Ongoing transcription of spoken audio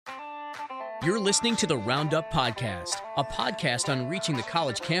You're listening to the Roundup Podcast, a podcast on reaching the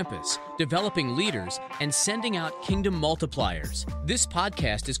college campus, developing leaders, and sending out kingdom multipliers. This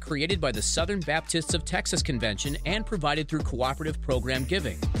podcast is created by the Southern Baptists of Texas Convention and provided through cooperative program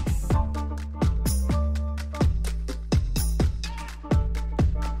giving.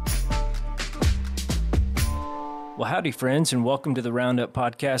 Well, howdy, friends, and welcome to the Roundup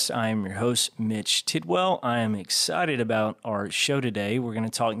Podcast. I am your host, Mitch Tidwell. I am excited about our show today. We're going to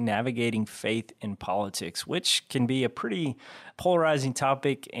talk navigating faith in politics, which can be a pretty polarizing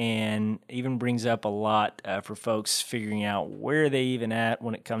topic and even brings up a lot for folks figuring out where they even at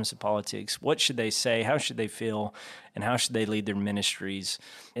when it comes to politics. What should they say? How should they feel? And how should they lead their ministries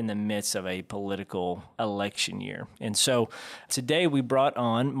in the midst of a political election year? And so today we brought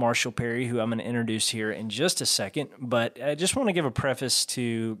on Marshall Perry, who I'm going to introduce here in just a second. But I just want to give a preface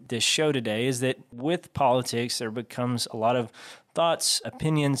to this show today is that with politics, there becomes a lot of thoughts,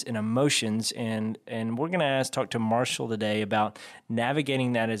 opinions, and emotions. And we're going to talk to Marshall today about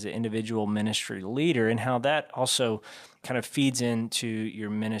navigating that as an individual ministry leader and how that also kind of feeds into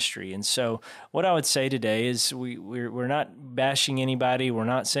your ministry. And so what I would say today is we're not bashing anybody. We're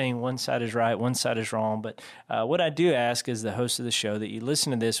not saying one side is right, one side is wrong. But what I do ask as the host of the show that you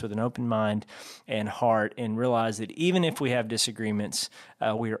listen to this with an open mind and heart and realize that even if we have disagreements,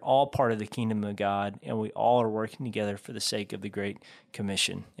 we are all part of the kingdom of God and we all are working together for the sake of the Great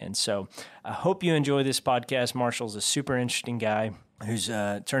Commission. And so I hope you enjoy this podcast. Marshall's a super interesting guy who's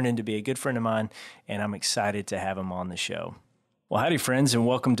turned into be a good friend of mine, and I'm excited to have him on the show. Well, howdy, friends, and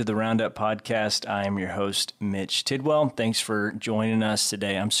welcome to the Roundup Podcast. I am your host, Mitch Tidwell. Thanks for joining us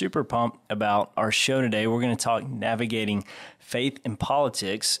today. I'm super pumped about our show today. We're going to talk navigating faith in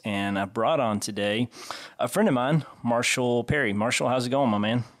politics, and I brought on today a friend of mine, Marshall Perry. Marshall, how's it going, my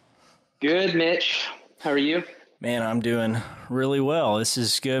man? Good, Mitch. How are you? Man, I'm doing really well. This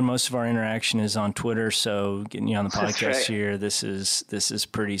is good. Most of our interaction is on Twitter, so getting you on the podcast here, this is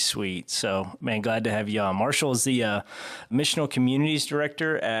pretty sweet. So, man, glad to have you on. Marshall is the Missional Communities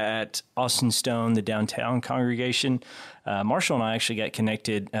Director at Austin Stone, the downtown congregation. Marshall and I actually got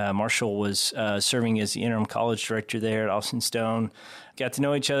connected. Marshall was serving as the interim college director there at Austin Stone. Got to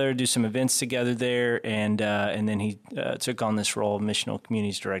know each other, do some events together there, and then he took on this role of Missional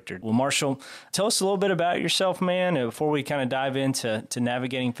Communities Director. Well, Marshall, tell us a little bit about yourself, man, before we kind of dive into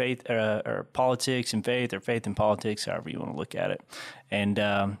navigating faith or politics and faith, or faith and politics, however you want to look at it.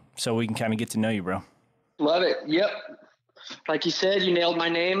 And so we can kind of get to know you, bro. Love it. Yep. Like you said, you nailed my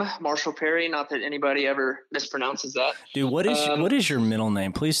name, Marshall Perry. Not that anybody ever mispronounces that. Dude, what is your middle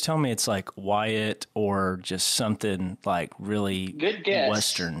name? Please tell me it's like Wyatt or just something like really good guess.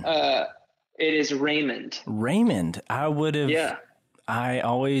 Western. It is Raymond. Raymond. I would have. Yeah. I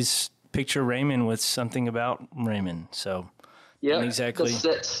always picture Raymond with something about Raymond. So yeah, exactly.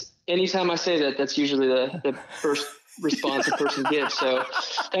 That's anytime I say that, that's usually the first response a person gives. So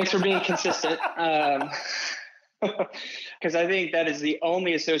thanks for being consistent. Because I think that is the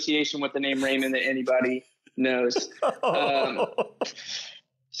only association with the name Raymond that anybody knows.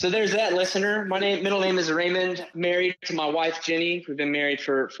 So there's that, listener. My middle name is Raymond. Married to my wife, Jenny. We've been married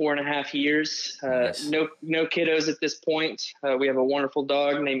for 4.5 years. Nice. No kiddos at this point. We have a wonderful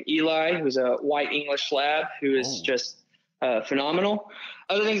dog named Eli, who's a white English lab, who is just phenomenal.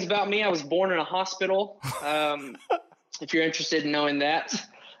 Other things about me, I was born in a hospital, if you're interested in knowing that.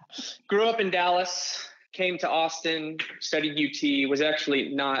 Grew up in Dallas. Came to Austin, studied UT, was actually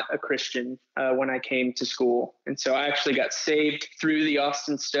not a Christian when I came to school. And so I actually got saved through the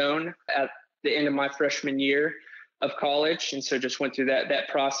Austin Stone at the end of my freshman year of college. And so just went through that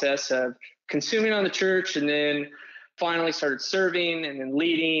process of consuming on the church, and then finally started serving and then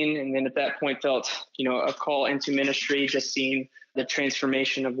leading. And then at that point felt, a call into ministry, just seeing the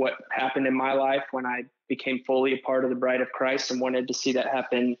transformation of what happened in my life when I became fully a part of the bride of Christ, and wanted to see that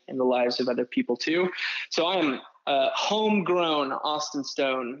happen in the lives of other people too. So I am homegrown Austin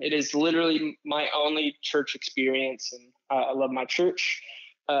Stone. It is literally my only church experience, and I love my church,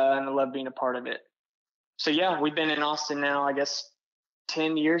 and I love being a part of it. So yeah, we've been in Austin now, I guess,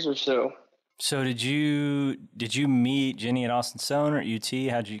 10 years or so. So did you meet Jenny at Austin Stone or at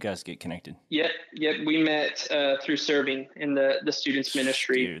UT? How did you guys get connected? Yep. We met through serving in the students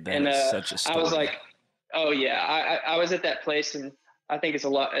ministry. Dude, that is such a story. I was like, oh yeah, I was at that place, and I think it's a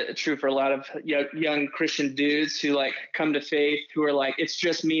lot true for a lot of young Christian dudes who like come to faith, who are like, it's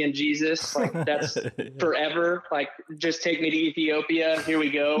just me and Jesus, like that's forever. Like, just take me to Ethiopia. Here we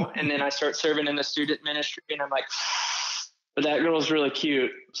go. And then I start serving in the student ministry, and I'm like, but that girl's really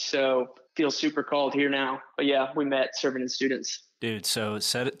cute. So feel super called here now. But yeah, we met serving in students. Dude, so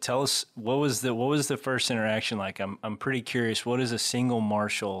tell us what was the first interaction like? I'm pretty curious. What does a single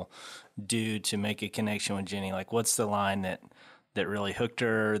marshal do to make a connection with Jenny? Like, what's the line that really hooked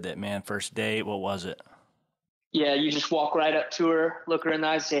her? That man, first date. What was it? Yeah, you just walk right up to her, look her in the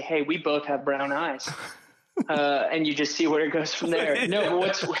eyes, say, "Hey, we both have brown eyes," and you just see where it goes from there. No,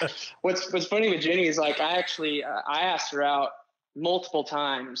 but what's funny with Jenny is like I asked her out multiple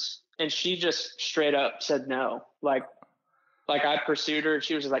times, and she just straight up said no. Like I pursued her, and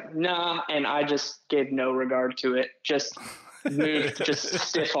she was just like, nah, and I just gave no regard to it. Just moved, just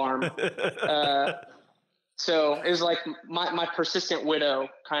stiff arm. So it was like my persistent widow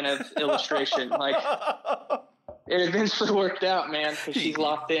kind of illustration. Like it eventually worked out, man, because she's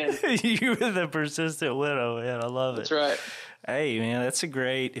locked in. You were the persistent widow, man. I love it. That's right. Hey, man, that's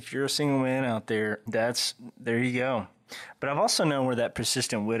if you're a single man out there, there you go. But I've also known where that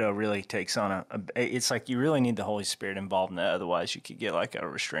persistent widow really takes on it's like you really need the Holy Spirit involved in that. Otherwise, you could get like a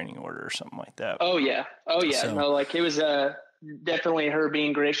restraining order or something like that. Oh, yeah. So, no, like it was definitely her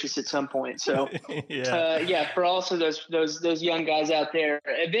being gracious at some point. So, for also those young guys out there,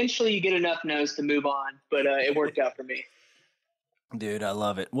 eventually you get enough no's to move on. But it worked out for me. Dude, I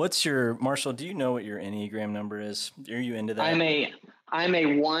love it. What's your, Marshall, do you know what your Enneagram number is? Are you into that? I'm a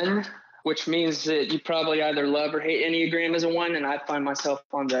 1. Which means that you probably either love or hate Enneagram as a 1, and I find myself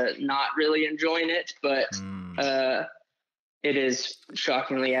on the not really enjoying it, but it is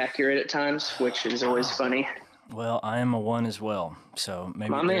shockingly accurate at times, which is always funny. Well, I am a 1 as well, so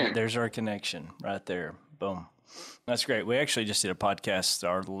maybe there's our connection right there. Boom. That's great. We actually just did a podcast,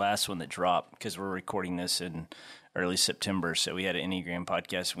 our last one that dropped, because we're recording this in early September, so we had an Enneagram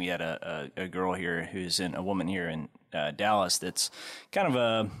podcast, and we had a girl here a woman here in Dallas that's kind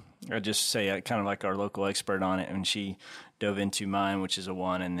of kind of like our local expert on it, and she dove into mine, which is a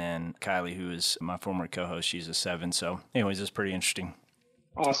 1, and then Kylie, who is my former co-host, she's a 7. So anyways, it's pretty interesting.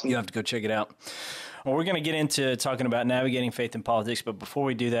 Awesome. You have to go check it out. Well, we're going to get into talking about navigating faith in politics, but before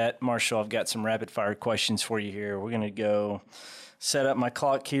we do that, Marshall, I've got some rapid-fire questions for you here. We're going to go set up my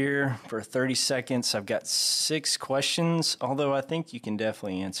clock here for 30 seconds. I've got 6 questions, although I think you can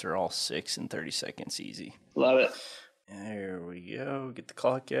definitely answer all 6 in 30 seconds easy. Love it. There we go. Get the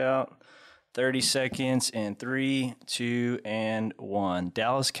clock out. 30 seconds and 3, 2, and 1.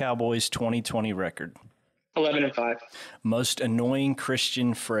 Dallas Cowboys 2020 record. 11-5. Most annoying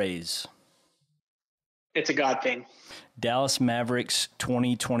Christian phrase. It's a God thing. Dallas Mavericks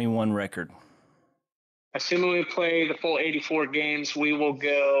 2021 record. Assuming we play the full 84 games, we will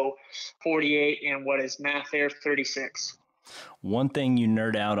go 48 and what is math there? 36. One thing you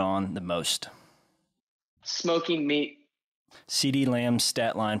nerd out on the most. Smoking meat. CeeDee Lamb's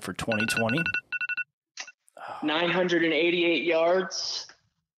stat line for 2020. 988 yards,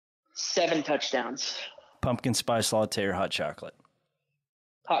 7 touchdowns. Pumpkin spice latte or hot chocolate?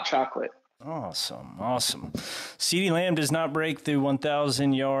 Hot chocolate. Awesome. CeeDee Lamb does not break the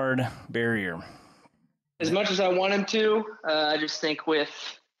 1,000-yard barrier. As much as I want him to, I just think with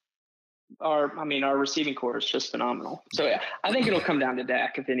our receiving core is just phenomenal. So, yeah, I think it'll come down to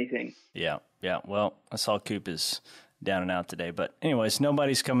Dak, if anything. Yeah. Well, I saw Coop is down and out today. But anyways,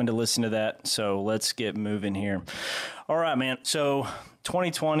 nobody's coming to listen to that, so let's get moving here. All right, man. So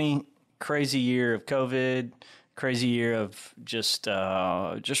 2020, crazy year of COVID, crazy year of just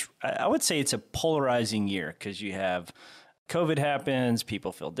I would say it's a polarizing year because you have COVID happens,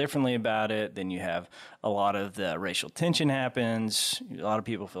 people feel differently about it. Then you have a lot of the racial tension happens. A lot of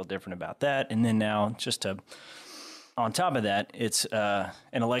people feel different about that. And then now on top of that, it's an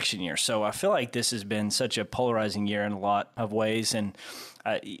election year. So I feel like this has been such a polarizing year in a lot of ways. And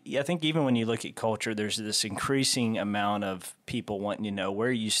I think even when you look at culture, there's this increasing amount of people wanting to know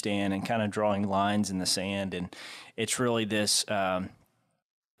where you stand and kind of drawing lines in the sand. And it's really this,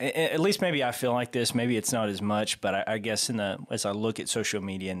 at least maybe I feel like this, maybe it's not as much, but I guess as I look at social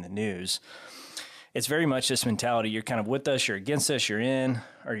media and the news, it's very much this mentality. You're kind of with us, you're against us, you're in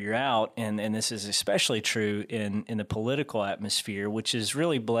or you're out. And this is especially true in the political atmosphere, which has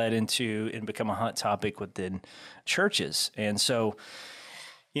really bled into and become a hot topic within churches. And so,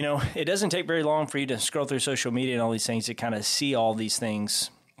 it doesn't take very long for you to scroll through social media and all these things to kind of see all these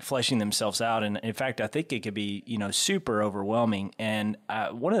things fleshing themselves out. And in fact, I think it could be, super overwhelming. And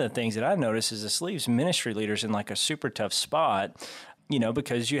one of the things that I've noticed is this leaves ministry leaders in like a super tough spot,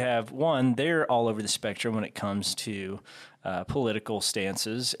 because you have one, they're all over the spectrum when it comes to political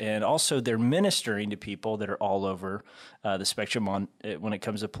stances, and also they're ministering to people that are all over the spectrum when it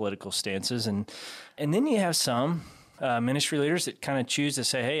comes to political stances. And then you have some ministry leaders that kind of choose to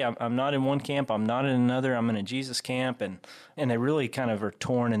say, hey, I'm not in one camp, I'm not in another, I'm in a Jesus camp, and they really kind of are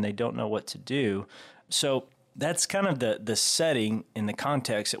torn and they don't know what to do. So That's kind of the setting and the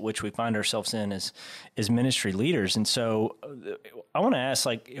context at which we find ourselves in as ministry leaders. And so I want to ask,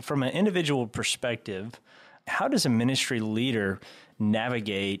 like, from an individual perspective, how does a ministry leader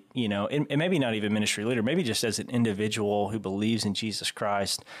navigate, and maybe not even ministry leader, maybe just as an individual who believes in Jesus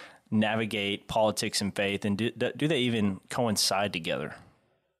Christ, navigate politics and faith, and do they even coincide together?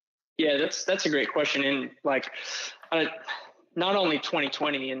 Yeah, that's a great question. And not only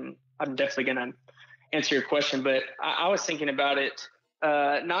 2020, and I'm definitely going to answer your question, but I was thinking about it,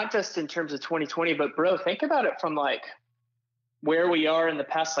 not just in terms of 2020, but bro, think about it from where we are in the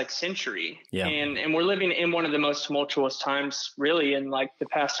past century. Yeah. And we're living in one of the most tumultuous times really in the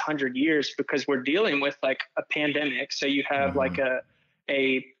past 100 years, because we're dealing with a pandemic. So you have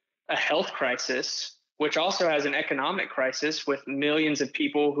a health crisis, which also has an economic crisis with millions of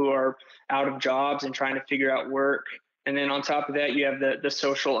people who are out of jobs and trying to figure out work. And then on top of that, you have the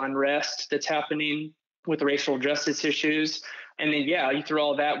social unrest that's happening with racial justice issues. And then, you throw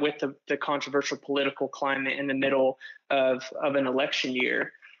all that with the controversial political climate in the middle of an election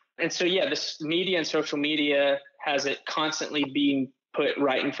year. And so, this media and social media has it constantly being put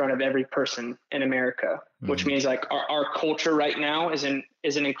right in front of every person in America, which means our culture right now is an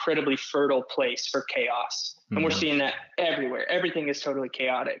incredibly fertile place for chaos. And we're seeing that everywhere. Everything is totally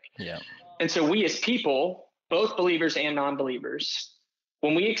chaotic. Yeah. And so we as people, both believers and non-believers,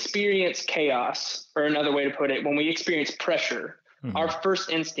 when we experience chaos, or another way to put it, when we experience pressure, our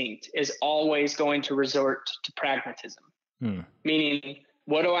first instinct is always going to resort to pragmatism, meaning,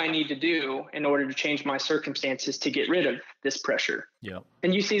 what do I need to do in order to change my circumstances to get rid of this pressure? Yeah.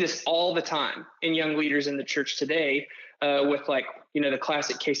 And you see this all the time in young leaders in the church today, with the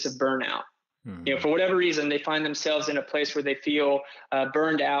classic case of burnout. For whatever reason, they find themselves in a place where they feel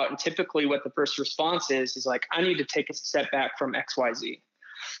burned out. And typically what the first response is I need to take a step back from XYZ.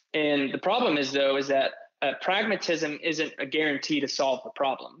 And the problem is that pragmatism isn't a guarantee to solve the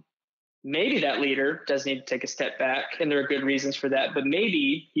problem. Maybe that leader does need to take a step back, and there are good reasons for that. But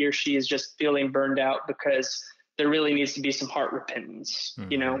maybe he or she is just feeling burned out because there really needs to be some heart repentance.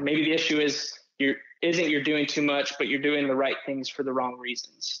 Maybe the issue is you're doing too much, but you're doing the right things for the wrong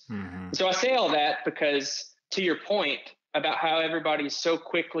reasons. So I say all that because, to your point about how everybody is so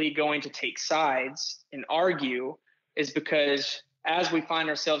quickly going to take sides and argue, is because as we find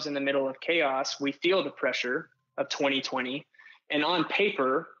ourselves in the middle of chaos, we feel the pressure of 2020. And on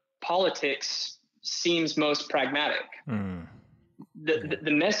paper, politics seems most pragmatic.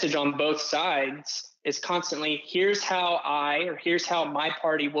 The message on both sides is constantly, here's how here's how my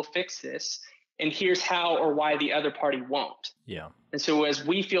party will fix this, and here's how or why the other party won't. Yeah. And so as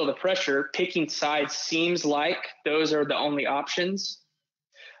we feel the pressure, picking sides seems like those are the only options.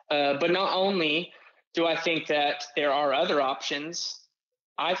 But not only do I think that there are other options,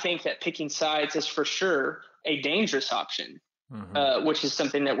 I think that picking sides is for sure a dangerous option, which is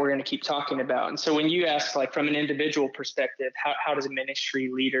something that we're going to keep talking about. And so when you ask, from an individual perspective, how does a ministry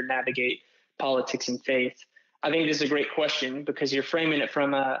leader navigate politics and faith? I think this is a great question, because you're framing it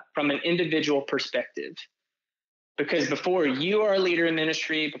from an individual perspective. Because before you are a leader in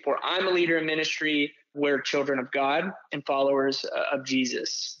ministry, before I'm a leader in ministry, we're children of God and followers of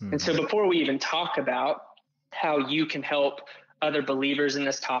Jesus. And so before we even talk about how you can help other believers in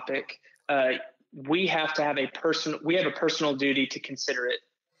this topic, we have a personal duty to consider it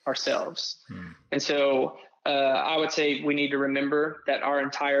ourselves. And so I would say we need to remember that our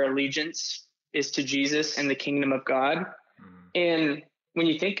entire allegiance is to Jesus and the kingdom of God. And when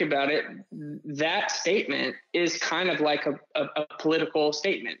you think about it, that statement is kind of like a political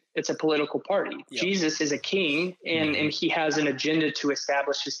statement. It's a political party. Yep. Jesus is a king, and he has an agenda to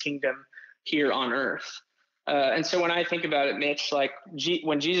establish his kingdom here on earth. And so when I think about it, Mitch,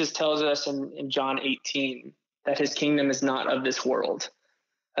 when Jesus tells us in John 18 that his kingdom is not of this world,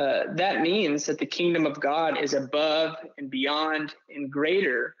 that means that the kingdom of God is above and beyond and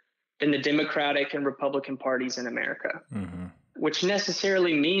greater than the Democratic and Republican parties in America. Which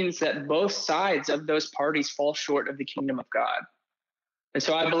necessarily means that both sides of those parties fall short of the kingdom of God. And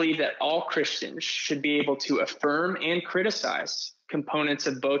so I believe that all Christians should be able to affirm and criticize components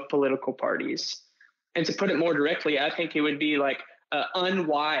of both political parties. And to put it more directly, I think it would be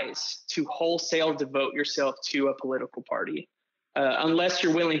unwise to wholesale devote yourself to a political party, unless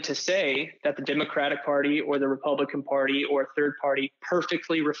you're willing to say that the Democratic Party or the Republican Party or a third party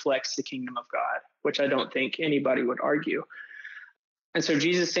perfectly reflects the kingdom of God, which I don't think anybody would argue. And so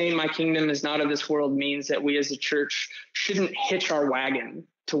Jesus saying my kingdom is not of this world means that we as a church shouldn't hitch our wagon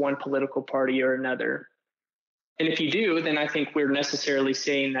to one political party or another. And if you do, then I think we're necessarily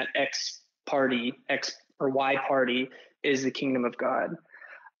saying that X party, X or Y party is the kingdom of God.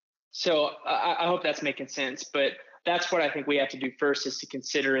 So I hope that's making sense, but that's what I think we have to do first, is to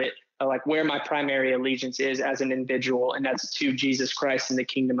consider it like where my primary allegiance is as an individual, and that's to Jesus Christ and the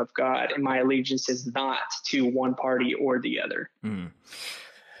kingdom of God. And my allegiance is not to one party or the other.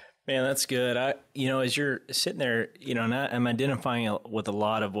 Man, that's good. As you're sitting there, and I'm identifying with a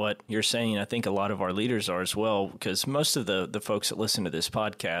lot of what you're saying. I think a lot of our leaders are as well, because most of the folks that listen to this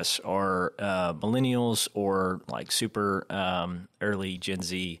podcast are millennials or like super early Gen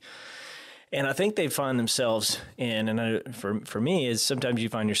Z. And I think they find themselves in, and for me, is sometimes you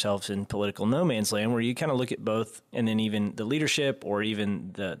find yourselves in political no man's land, where you kind of look at both, and then even the leadership or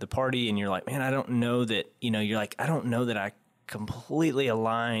even the party, and you're like, man, I don't know that, I don't know that I completely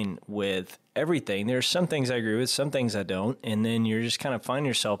align with everything. There's some things I agree with, some things I don't, and then you're just kind of find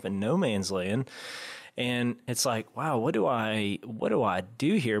yourself in no man's land. And it's like, wow, what do I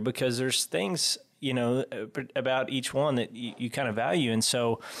do here? Because there's things, about each one that you kind of value. And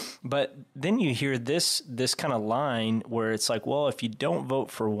so, but then you hear this kind of line where it's like, well, if you don't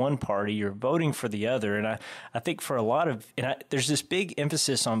vote for one party, you're voting for the other. And I think for a lot of, there's this big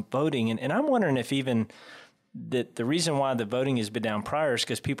emphasis on voting. And I'm wondering if even the reason why the voting has been down prior is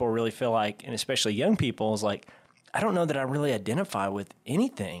because people really feel like, and especially young people, is like, I don't know that I really identify with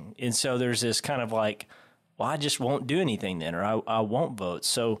anything. And so there's this kind of like, well, I just won't do anything then, or I won't vote.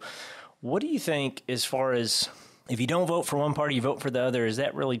 So what do you think, as far as if you don't vote for one party, you vote for the other? Is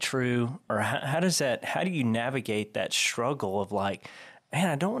that really true? Or how do you navigate that struggle of like, man,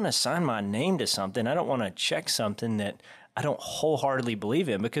 I don't want to sign my name to something. I don't want to check something that I don't wholeheartedly believe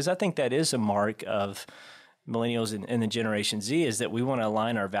in, because I think that is a mark of millennials and the Generation Z, is that we want to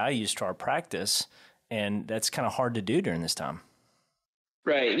align our values to our practice. And that's kind of hard to do during this time.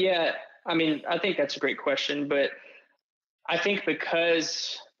 Right. Yeah. I mean, I think that's a great question, but I think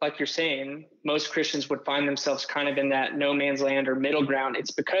because, like you're saying, most Christians would find themselves kind of in that no man's land or middle ground.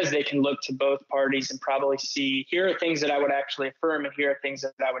 It's because they can look to both parties and probably see, here are things that I would actually affirm, and here are things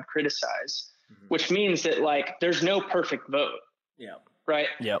that I would criticize, which means that like there's no perfect vote. Yeah. Right.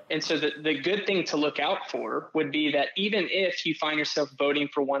 Yep. And so the good thing to look out for would be that even if you find yourself voting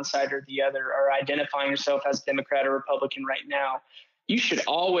for one side or the other, or identifying yourself as Democrat or Republican right now, you should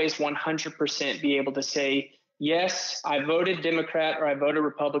always 100% be able to say, yes, I voted Democrat or I voted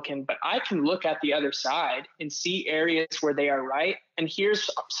Republican, but I can look at the other side and see areas where they are right. And here's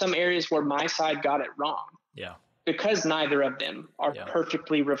some areas where my side got it wrong. Yeah. Because neither of them are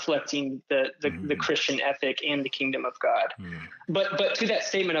perfectly reflecting the Christian ethic and the kingdom of God. But to that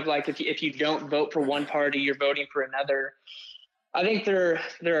statement of like, if you don't vote for one party, you're voting for another, I think there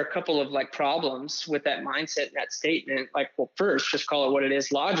are a couple of like problems with that mindset and that statement. Like, well, first, just call it what it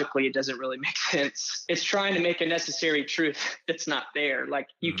is. Logically, it doesn't really make sense. It's trying to make a necessary truth that's not there. Like,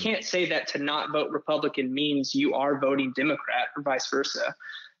 you can't say that to not vote Republican means you are voting Democrat, or vice versa.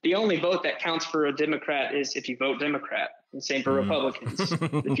 The only vote that counts for a Democrat is if you vote Democrat, and same for Republicans,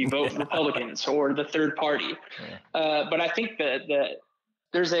 if you vote Republicans or the third party. But I think that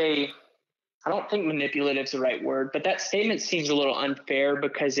there's I don't think manipulative is the right word, but that statement seems a little unfair,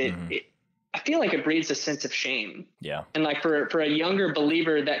 because I feel like it breeds a sense of shame. Yeah. And like for a younger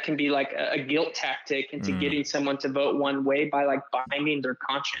believer, that can be like a guilt tactic into getting someone to vote one way by like binding their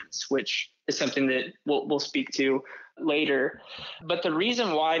conscience, which is something that we'll speak to later. But the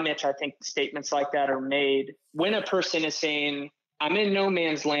reason why, Mitch, I think statements like that are made when a person is saying, I'm in no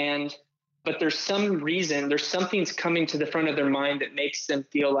man's land, but there's something's coming to the front of their mind that makes them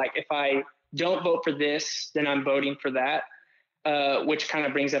feel like, if I don't vote for this, then I'm voting for that. Which kind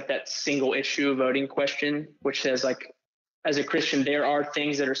of brings up that single issue voting question, which says, like, as a Christian, there are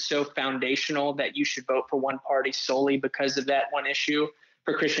things that are so foundational that you should vote for one party solely because of that one issue.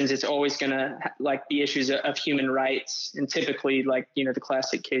 For Christians, it's always going to like be issues of human rights, and typically like, the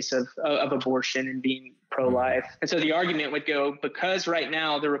classic case of abortion and being pro-life. And so the argument would go, because right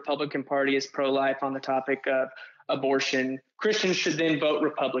now the Republican Party is pro-life on the topic of abortion, Christians should then vote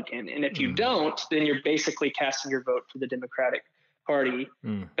Republican. And if you don't, then you're basically casting your vote for the Democratic Party.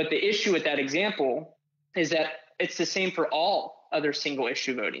 But the issue with that example is that it's the same for all other single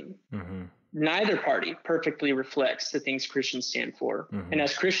issue voting. Neither party perfectly reflects the things Christians stand for. And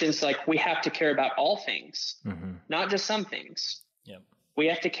as Christians, like, we have to care about all things, not just some things. We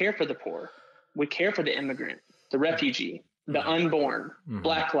have to care for the poor. We care for the immigrant, the refugee, the unborn,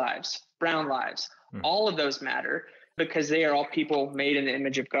 Black lives, brown lives. All of those matter, because they are all people made in the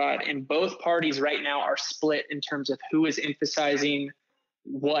image of God. And both parties right now are split in terms of who is emphasizing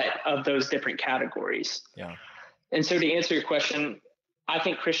what of those different categories. And so to answer your question, I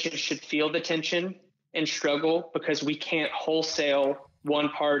think Christians should feel the tension and struggle, because we can't wholesale one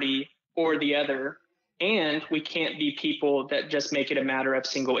party or the other And we can't be people that just make it a matter of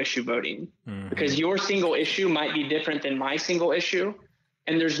single issue voting, because your single issue might be different than my single issue.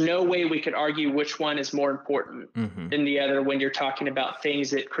 And there's no way we could argue which one is more important than the other when you're talking about things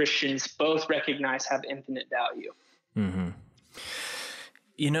that Christians both recognize have infinite value. And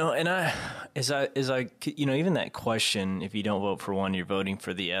as I, even that question, if you don't vote for one, you're voting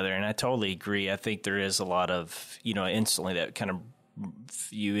for the other. And I totally agree. I think there is a lot of, instantly that kind of,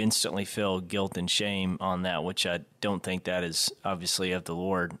 you instantly feel guilt and shame on that, which I don't think that is obviously of the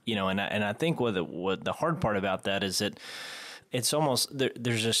Lord, and I think what the hard part about that is that it's almost,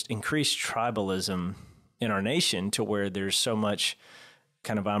 there's just increased tribalism in our nation to where there's so much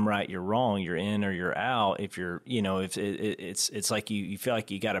kind of, I'm right, you're wrong, you're in or you're out. If you're, if it's like you feel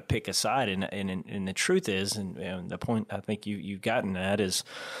like you got to pick a side, and the truth is, and the point I think you've gotten at is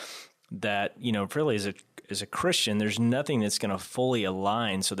that, really as a Christian, there's nothing that's going to fully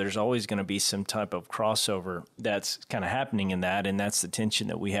align. So there's always going to be some type of crossover that's kind of happening in that. And that's the tension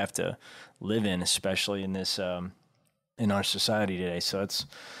that we have to live in, especially in this, in our society today. So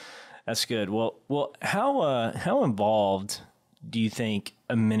that's good. Well, how involved do you think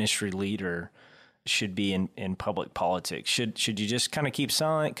a ministry leader should be in public politics? Should you just kind of keep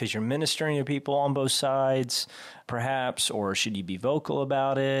silent because you're ministering to people on both sides, perhaps, or should you be vocal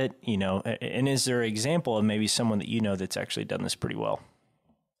about it? And is there an example of maybe someone that that's actually done this pretty well?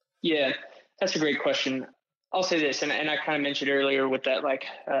 Yeah, that's a great question. I'll say this, and I kind of mentioned earlier with that,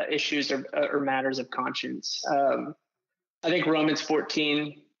 issues or matters of conscience. I think Romans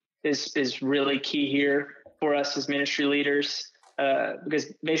 14 is really key here for us as ministry leaders. Because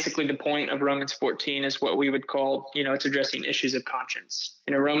basically the point of Romans 14 is what we would call, it's addressing issues of conscience.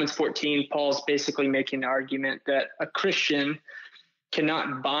 In Romans 14, Paul's basically making the argument that a Christian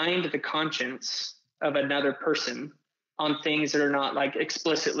cannot bind the conscience of another person on things that are not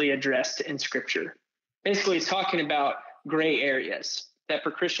explicitly addressed in Scripture. Basically, he's talking about gray areas, that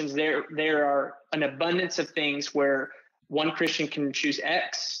for Christians, there are an abundance of things where one Christian can choose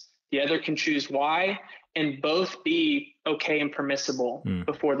X, the other can choose Y, and both be okay and permissible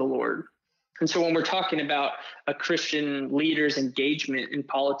before the Lord. And so when we're talking about a Christian leader's engagement in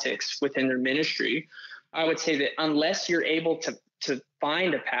politics within their ministry, I would say that unless you're able to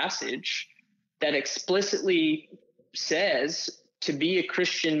find a passage that explicitly says to be a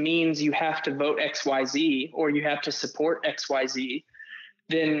Christian means you have to vote XYZ or you have to support XYZ,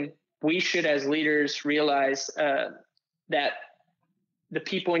 then we should as leaders realize that the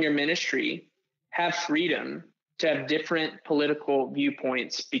people in your ministry have freedom to have different political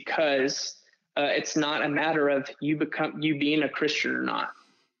viewpoints, because it's not a matter of you being a Christian or not.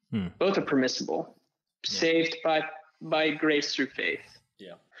 Both are permissible, saved by grace through faith.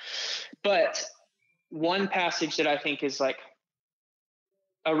 Yeah. But one passage that I think is should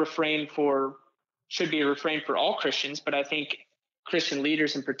be a refrain for all Christians, but I think Christian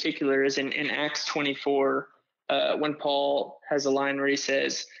leaders in particular, is in Acts 24, when Paul has a line where he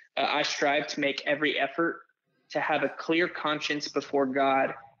says, I strive to make every effort to have a clear conscience before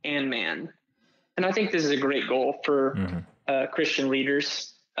God and man. And I think this is a great goal for Christian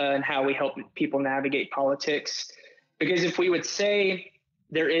leaders and how we help people navigate politics. Because if we would say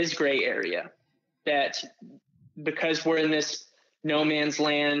there is gray area, that because we're in this no man's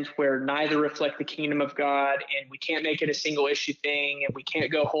land where neither reflect the kingdom of God, and we can't make it a single issue thing, and we can't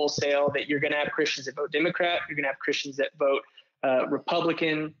go wholesale, that you're going to have Christians that vote Democrat, you're going to have Christians that vote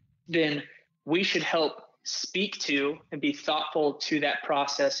Republican, then we should help speak to and be thoughtful to that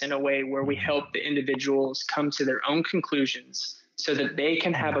process in a way where we help the individuals come to their own conclusions so that they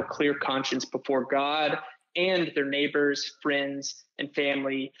can have a clear conscience before God and their neighbors, friends, and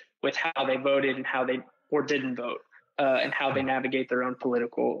family with how they voted and how they or didn't vote, and how they navigate their own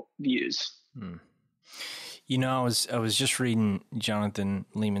political views. I was just reading Jonathan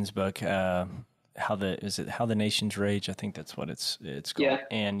Leeman's book, How the Nations Rage? I think that's what it's called. Yeah.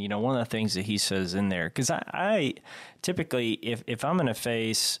 And one of the things that he says in there, because I typically, if I'm going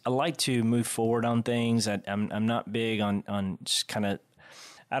to I like to move forward on things. I'm not big on just kind of,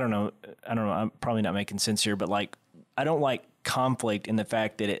 I don't know, I'm probably not making sense here, but I don't like conflict in the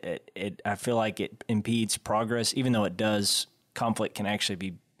fact that I feel like it impedes progress, even though it does. Conflict can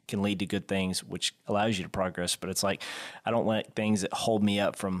lead to good things, which allows you to progress. But it's I don't like things that hold me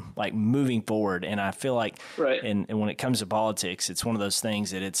up from moving forward. And I feel like, right. And when it comes to politics, it's one of those things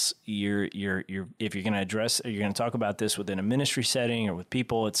that it's if you're going to address, or you're going to talk about this within a ministry setting or with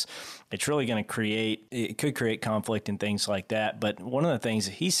people, it's really going to could create conflict and things like that. But one of the things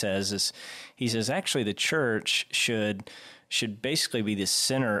that he says actually the church should should basically be the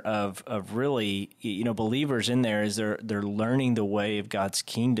center of really, believers in there as they're learning the way of God's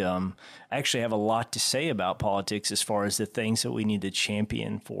kingdom, actually have a lot to say about politics as far as the things that we need to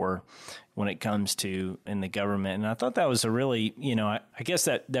champion for when it comes to in the government. And I thought that was a really, I guess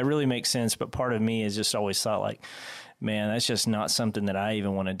that really makes sense. But part of me has just always thought like, man, that's just not something that I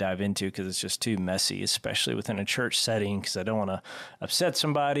even want to dive into because it's just too messy, especially within a church setting, because I don't want to upset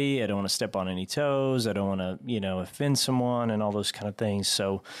somebody. I don't want to step on any toes. I don't want to, offend someone and all those kind of things.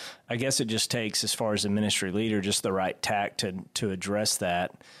 So I guess it just takes, as far as a ministry leader, just the right tact to address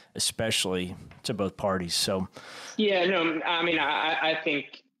that, especially to both parties. So, yeah, no, I mean, I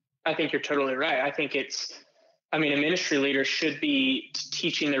think you're totally right. I think a ministry leader should be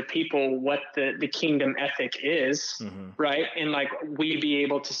teaching their people what the kingdom ethic is, mm-hmm. right? And like we be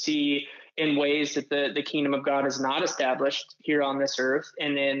able to see in ways that the kingdom of God is not established here on this earth.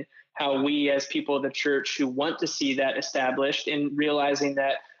 And then how we as people of the church who want to see that established, and realizing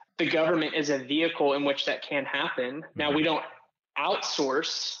that the government is a vehicle in which that can happen. Mm-hmm. Now, we don't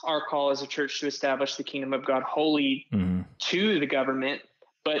outsource our call as a church to establish the kingdom of God wholly mm-hmm. to the government,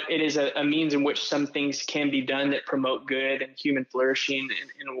 but it is a means in which some things can be done that promote good and human flourishing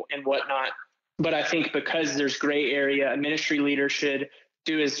and whatnot. But I think because there's gray area, a ministry leader should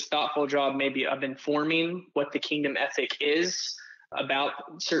do his thoughtful job maybe of informing what the kingdom ethic is about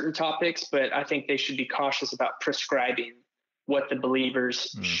certain topics, but I think they should be cautious about prescribing what the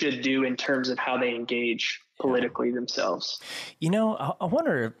believers should do in terms of how they engage politically themselves. I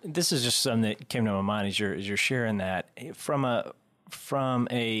wonder if this is just something that came to my mind as you're sharing that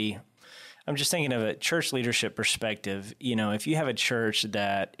I'm just thinking of a church leadership perspective. If you have a church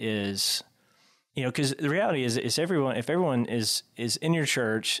that is, because the reality is if everyone is in your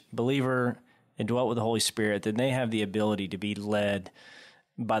church, believer, and dwelt with the Holy Spirit, then they have the ability to be led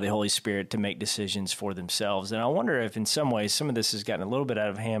by the Holy Spirit to make decisions for themselves. And I wonder if in some ways some of this has gotten a little bit out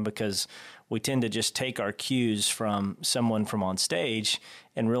of hand because we tend to just take our cues from someone from on stage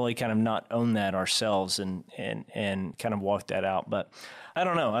and really kind of not own that ourselves and kind of walk that out. But I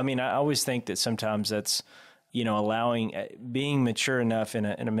don't know. I mean, I always think that sometimes that's, being mature enough in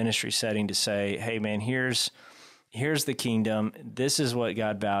a ministry setting to say, hey man, here's the kingdom. This is what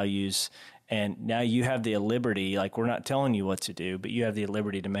God values. And now you have the liberty, like we're not telling you what to do, but you have the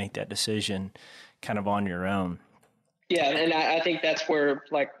liberty to make that decision kind of on your own. Yeah, and I think that's where,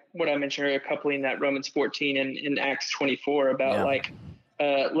 like what I mentioned earlier, coupling that Romans 14 and Acts 24 about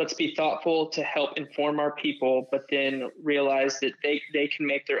let's be thoughtful to help inform our people, but then realize that they can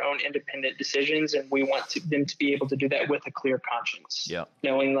make their own independent decisions, and we want them to be able to do that with a clear conscience. Yeah,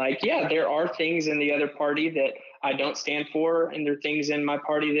 knowing there are things in the other party that I don't stand for, and there are things in my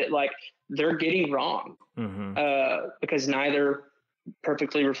party that they're getting wrong because neither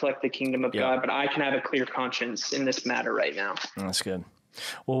perfectly reflect the kingdom of God, but I can have a clear conscience in this matter right now. That's good.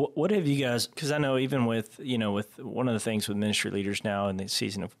 Well, what have you guys, because I know even with one of the things with ministry leaders now in the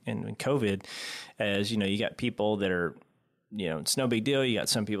season of in COVID, as you got people that are, it's no big deal. You got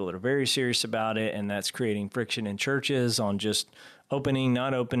some people that are very serious about it, and that's creating friction in churches on just opening,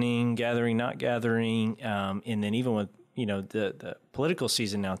 not opening, gathering, not gathering. And then even with, the political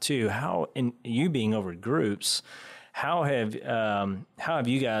season now too, how, and you being over groups, how have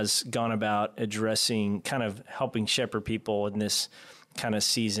you guys gone about addressing, kind of helping shepherd people in this kind of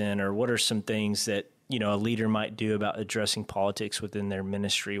season, or what are some things that, a leader might do about addressing politics within their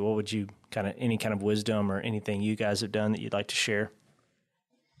ministry? What would you any kind of wisdom or anything you guys have done that you'd like to share?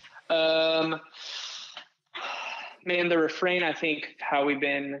 Man, the refrain, I think, how we've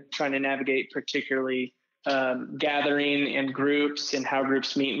been trying to navigate particularly gathering and groups and how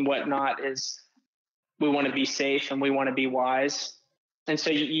groups meet and whatnot is we want to be safe and we want to be wise. And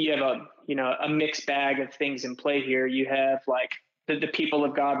so you have a mixed bag of things in play here. You have the people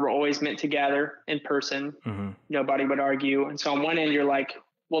of God were always meant to gather in person. Mm-hmm. Nobody would argue. And so on one end, you're like,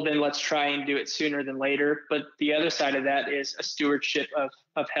 well, then let's try and do it sooner than later. But the other side of that is a stewardship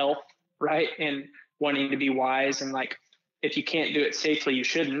of health, right? And wanting to be wise. And if you can't do it safely, you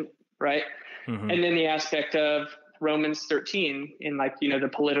shouldn't, right? Mm-hmm. And then the aspect of Romans 13 in the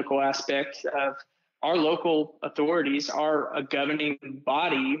political aspect of our local authorities are a governing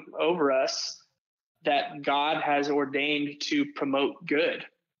body over us that God has ordained to promote good,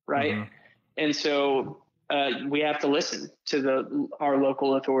 right? Mm-hmm. And so we have to listen to our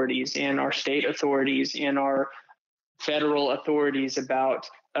local authorities and our state authorities and our federal authorities about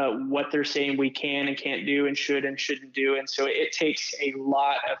what they're saying we can and can't do and should and shouldn't do. And so it takes a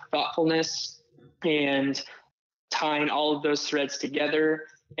lot of thoughtfulness and tying all of those threads together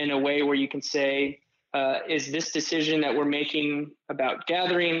in a way where you can say, is this decision that we're making about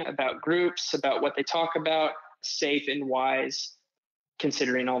gathering, about groups, about what they talk about, safe and wise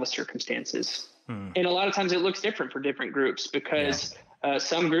considering all the circumstances. And a lot of times it looks different for different groups because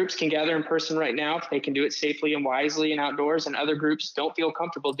some groups can gather in person right now if they can do it safely and wisely and outdoors, and other groups don't feel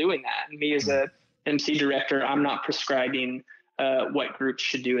comfortable doing that. And me as a MC director, I'm not prescribing what groups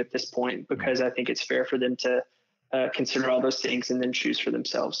should do at this point because I think it's fair for them to consider all those things and then choose for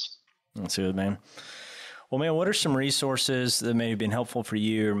themselves. That's good, man. Well, man, what are some resources that may have been helpful for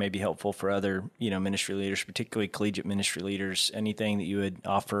you or maybe helpful for other, ministry leaders, particularly collegiate ministry leaders? Anything that you would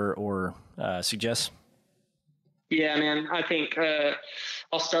offer or suggest? Yeah, man, I think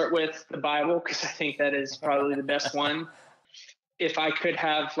I'll start with the Bible because I think that is probably the best one. If I could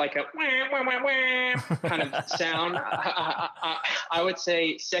have like a wah, wah, wah, wah kind of sound, I would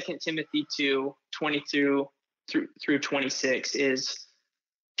say 2 Timothy 2:20 through 26 is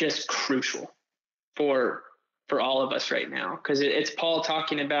just crucial for all of us right now, because it's Paul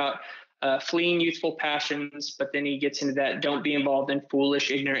talking about fleeing youthful passions, but then he gets into that don't be involved in foolish,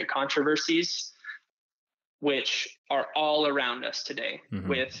 ignorant controversies, which are all around us today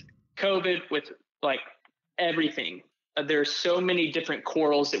with COVID, with like everything. There's so many different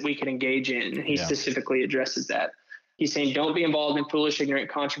quarrels that we can engage in. And he specifically addresses that. He's saying don't be involved in foolish, ignorant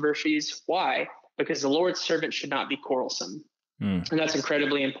controversies. Why? Because the Lord's servant should not be quarrelsome. And that's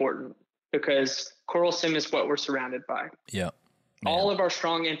incredibly important, because quarrelsome is what we're surrounded by. Yeah. All of our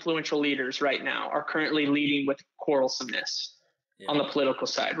strong, influential leaders right now are currently leading with quarrelsomeness on the political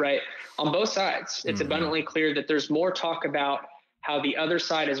side, right? On both sides, it's abundantly clear that there's more talk about how the other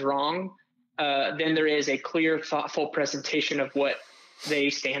side is wrong than there is a clear, thoughtful presentation of what they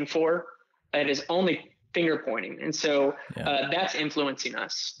stand for. It is only finger pointing. And so that's influencing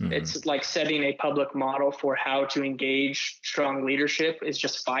us. It's like setting a public model for how to engage strong leadership is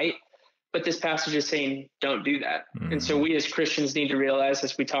just fight. But this passage is saying, don't do that. And so we as Christians need to realize,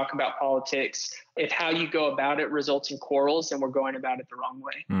 as we talk about politics, if how you go about it results in quarrels, then we're going about it the wrong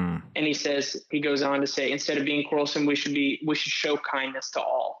way. And he goes on to say, instead of being quarrelsome, we should show kindness to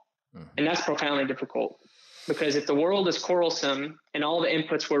all. And that's profoundly difficult, because if the world is quarrelsome and all the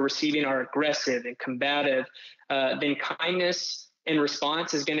inputs we're receiving are aggressive and combative, then kindness in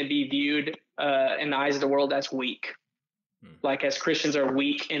response is going to be viewed in the eyes of the world as weak. Like, as Christians are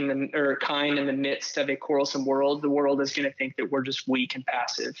weak or kind in the midst of a quarrelsome world, the world is going to think that we're just weak and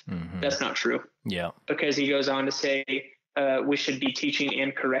passive. That's not true. Yeah. Because he goes on to say we should be teaching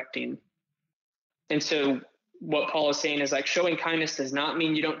and correcting. And so what Paul is saying is, like, showing kindness does not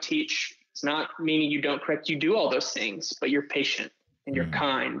mean you don't teach. It's not meaning you don't correct. You do all those things, but you're patient and you're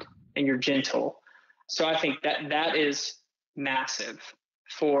kind and you're gentle. So I think that is massive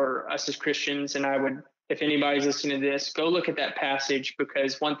for us as Christians. And I would, if anybody's listening to this, go look at that passage,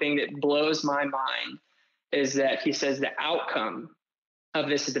 because one thing that blows my mind is that he says the outcome of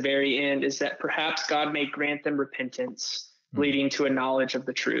this at the very end is that perhaps God may grant them repentance, leading to a knowledge of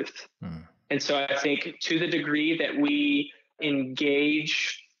the truth. And so I think to the degree that we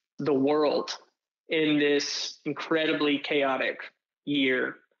engage the world in this incredibly chaotic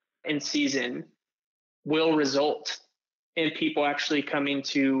year and season will result in people actually coming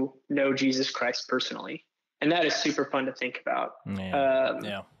to know Jesus Christ personally. And that is super fun to think about. That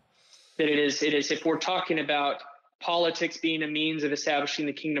it is, if we're talking about politics being a means of establishing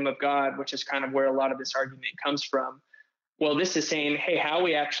the kingdom of God, which is kind of where a lot of this argument comes from. Well, this is saying, hey, how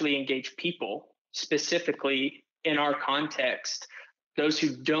we actually engage people specifically in our context, those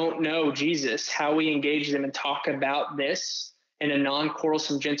who don't know Jesus, how we engage them and talk about this in a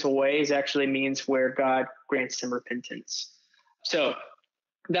non-quarrelsome, gentle way is actually means where God grants them repentance. So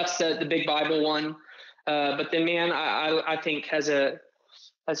that's the big Bible one. But then, man, I think as a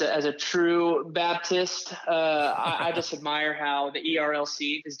true Baptist, I just admire how the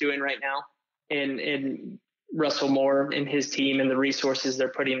ERLC is doing right now in Russell Moore and his team and the resources they're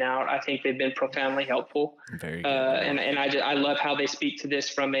putting out. I think they've been profoundly helpful. Very good. And I love how they speak to this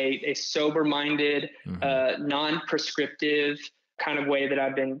from a sober-minded, non-prescriptive kind of way that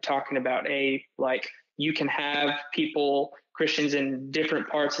I've been talking about. You can have people, Christians in different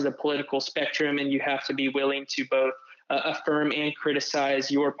parts of the political spectrum, and you have to be willing to both affirm and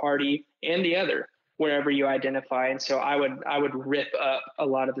criticize your party and the other wherever you identify. And so I would rip up a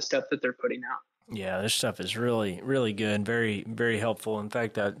lot of the stuff that they're putting out. Yeah, this stuff is really, really good, very, very helpful. In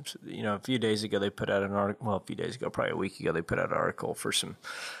fact, a few days ago, they put out an article, probably a week ago, they put out an article for some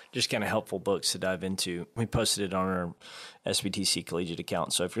just kind of helpful books to dive into. We posted it on our SBTC Collegiate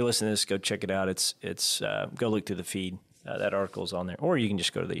account. So if you're listening to this, go check it out. It's go look through the feed. That article's on there, or you can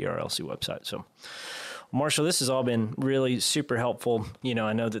just go to the ERLC website. So, Marshall, this has all been really super helpful.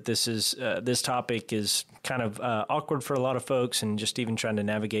 I know that this topic is kind of awkward for a lot of folks, and just even trying to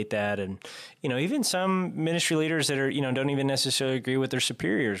navigate that. And, even some ministry leaders that are, don't even necessarily agree with their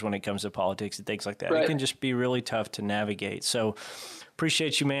superiors when it comes to politics and things like that. Right. It can just be really tough to navigate. So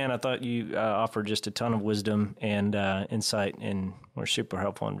appreciate you, man. I thought you offered just a ton of wisdom and insight, and were super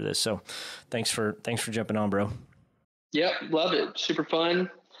helpful into this. So thanks for jumping on, bro. Yep. Love it. Super fun.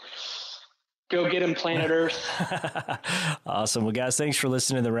 Go get him, planet Earth. Awesome. Well, guys, thanks for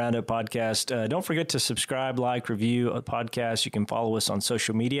listening to the Roundup Podcast. Don't forget to subscribe, like, review a podcast. You can follow us on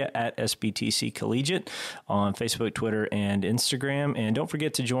social media at SBTC Collegiate on Facebook, Twitter, and Instagram. And don't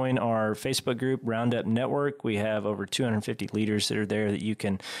forget to join our Facebook group, Roundup Network. We have over 250 leaders that are there that you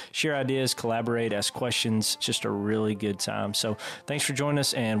can share ideas, collaborate, ask questions. Just a really good time. So thanks for joining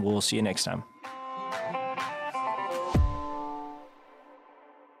us, and we'll see you next time.